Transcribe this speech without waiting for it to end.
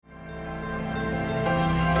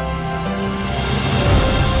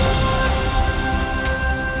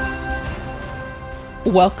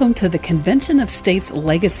Welcome to the Convention of States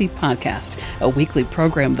Legacy Podcast, a weekly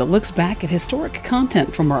program that looks back at historic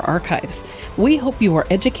content from our archives. We hope you are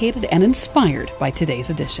educated and inspired by today's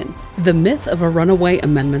edition. The Myth of a Runaway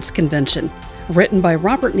Amendments Convention, written by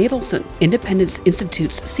Robert Natelson, Independence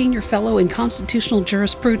Institute's Senior Fellow in Constitutional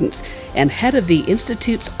Jurisprudence and head of the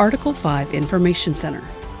Institute's Article 5 Information Center.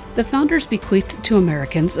 The founders bequeathed to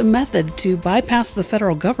Americans a method to bypass the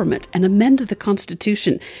federal government and amend the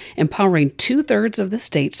Constitution, empowering 2/3 of the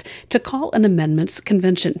states to call an amendments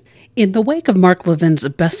convention. In the wake of Mark Levin's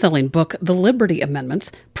best-selling book, The Liberty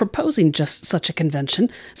Amendments, proposing just such a convention,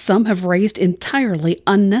 some have raised entirely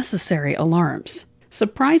unnecessary alarms.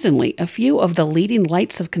 Surprisingly, a few of the leading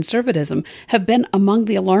lights of conservatism have been among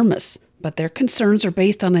the alarmists, but their concerns are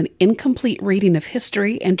based on an incomplete reading of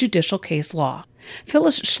history and judicial case law.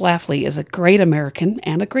 Phyllis Schlafly is a great American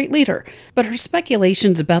and a great leader, but her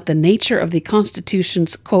speculations about the nature of the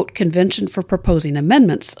Constitution's, quote, convention for proposing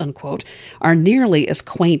amendments, unquote, are nearly as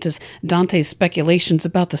quaint as Dante's speculations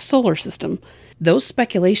about the solar system. Those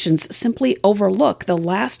speculations simply overlook the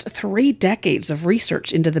last 3 decades of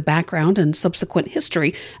research into the background and subsequent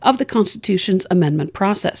history of the Constitution's amendment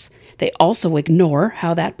process. They also ignore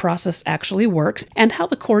how that process actually works and how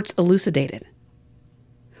the courts elucidate it.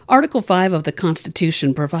 Article 5 of the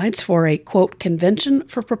Constitution provides for a, quote, convention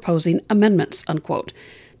for proposing amendments, unquote.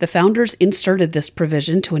 The founders inserted this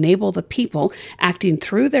provision to enable the people, acting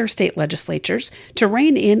through their state legislatures, to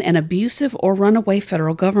rein in an abusive or runaway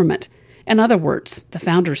federal government. In other words, the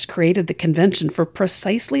founders created the convention for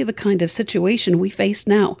precisely the kind of situation we face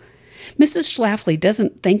now. Mrs. Schlafly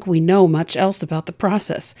doesn't think we know much else about the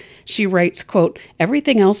process. She writes, quote,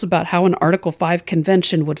 everything else about how an Article 5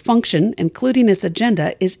 convention would function, including its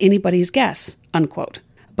agenda, is anybody's guess, unquote.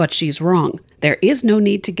 But she's wrong. There is no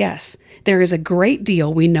need to guess. There is a great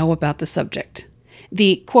deal we know about the subject.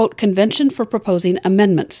 The, quote, convention for proposing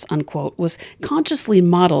amendments, unquote, was consciously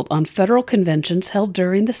modeled on federal conventions held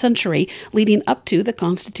during the century leading up to the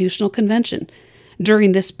Constitutional Convention.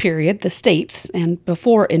 During this period, the states, and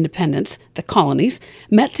before independence, the colonies,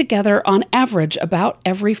 met together on average about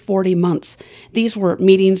every 40 months. These were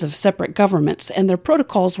meetings of separate governments, and their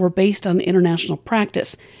protocols were based on international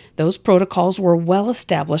practice. Those protocols were well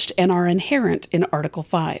established and are inherent in Article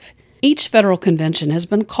 5. Each federal convention has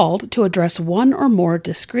been called to address one or more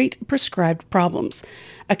discrete prescribed problems.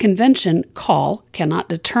 A convention call cannot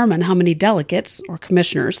determine how many delegates, or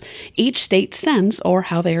commissioners, each state sends or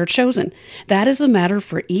how they are chosen. That is a matter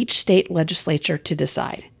for each state legislature to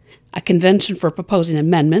decide. A convention for proposing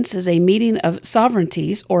amendments is a meeting of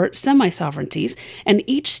sovereignties or semi-sovereignties, and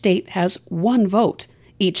each state has one vote.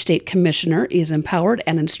 Each state commissioner is empowered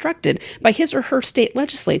and instructed by his or her state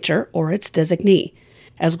legislature or its designee.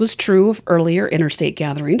 As was true of earlier interstate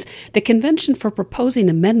gatherings, the Convention for Proposing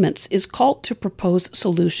Amendments is called to propose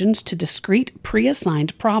solutions to discrete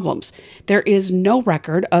pre-assigned problems. There is no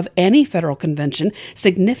record of any federal convention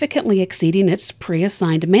significantly exceeding its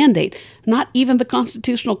pre-assigned mandate, not even the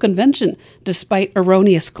Constitutional Convention, despite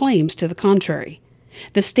erroneous claims to the contrary.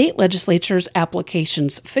 The state legislature's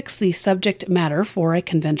applications fix the subject matter for a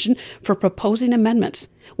convention for proposing amendments.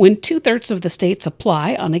 When 2/3 of the states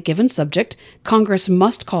apply on a given subject, Congress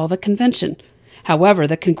must call the convention. However,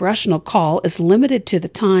 the congressional call is limited to the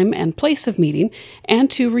time and place of meeting and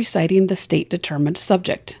to reciting the state-determined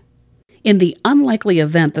subject. In the unlikely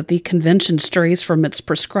event that the convention strays from its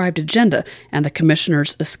prescribed agenda and the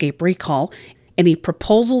commissioners escape recall, any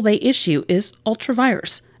proposal they issue is ultra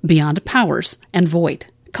vires, beyond powers, and void.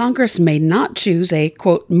 Congress may not choose a,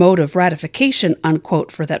 quote, mode of ratification,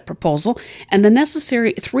 unquote, for that proposal, and the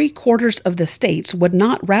necessary 3/4 of the states would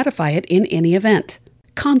not ratify it in any event.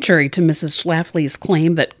 Contrary to Mrs. Schlafly's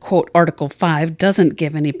claim that, quote, Article 5 doesn't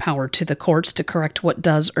give any power to the courts to correct what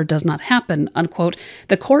does or does not happen, unquote,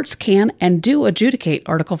 the courts can and do adjudicate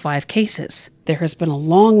Article 5 cases. There has been a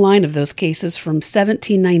long line of those cases from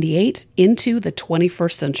 1798 into the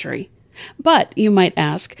 21st century. But, you might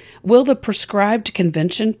ask, will the prescribed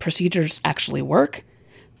convention procedures actually work?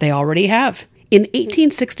 They already have. In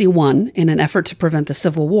 1861, in an effort to prevent the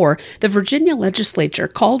Civil War, the Virginia legislature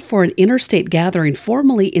called for an interstate gathering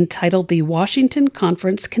formally entitled the Washington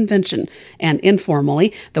Conference Convention, and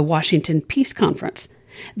informally, the Washington Peace Conference.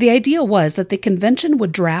 The idea was that the convention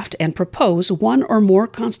would draft and propose one or more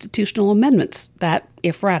constitutional amendments that,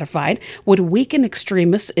 if ratified, would weaken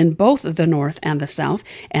extremists in both the North and the South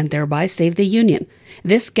and thereby save the Union.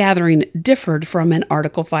 This gathering differed from an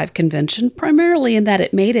Article 5 convention primarily in that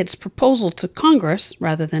it made its proposal to Congress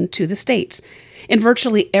rather than to the states. In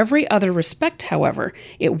virtually every other respect, however,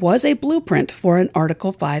 it was a blueprint for an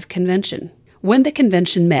Article 5 convention. When the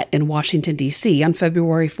convention met in Washington, D.C. on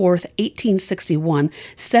February 4, 1861,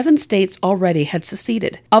 7 states already had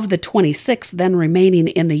seceded. Of the 26 then remaining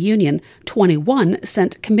in the Union, 21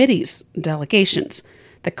 sent committees, delegations.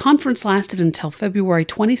 The conference lasted until February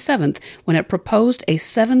 27th, when it proposed a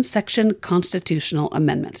 7-section constitutional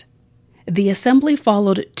amendment. The Assembly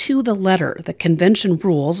followed to the letter the convention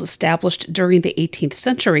rules established during the 18th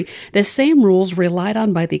century, the same rules relied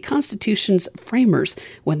on by the Constitution's framers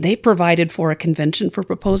when they provided for a convention for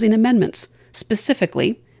proposing amendments.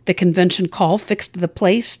 Specifically, the convention call fixed the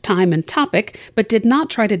place, time, and topic, but did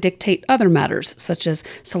not try to dictate other matters, such as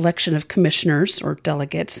selection of commissioners or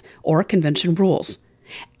delegates or convention rules.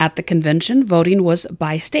 At the convention, voting was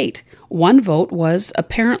by state. One vote was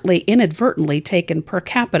apparently inadvertently taken per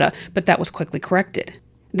capita, but that was quickly corrected.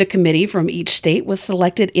 The committee from each state was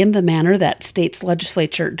selected in the manner that state's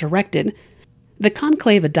legislature directed. The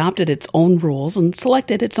conclave adopted its own rules and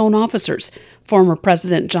selected its own officers. Former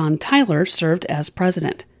President John Tyler served as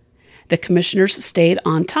president. The commissioners stayed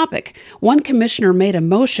on topic. One commissioner made a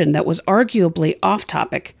motion that was arguably off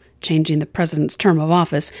topic, changing the president's term of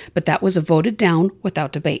office, but that was voted down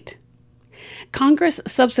without debate. Congress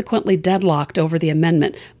subsequently deadlocked over the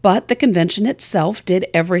amendment, but the convention itself did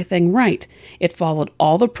everything right. It followed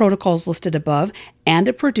all the protocols listed above, and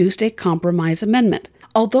it produced a compromise amendment.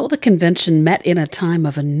 Although the convention met in a time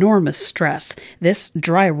of enormous stress, this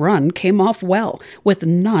dry run came off well, with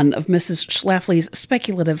none of Mrs. Schlafly's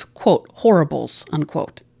speculative, quote, horribles,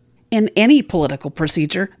 unquote. In any political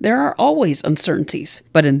procedure, there are always uncertainties,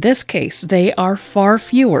 but in this case, they are far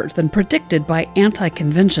fewer than predicted by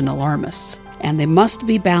anti-convention alarmists, and they must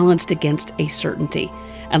be balanced against a certainty.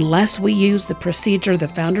 Unless we use the procedure the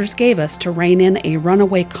founders gave us to rein in a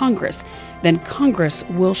runaway Congress, then Congress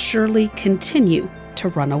will surely continue to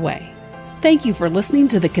run away. Thank you for listening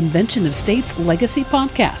to the Convention of States Legacy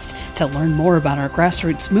Podcast. To learn more about our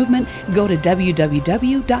grassroots movement, go to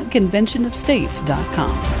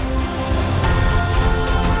www.conventionofstates.com.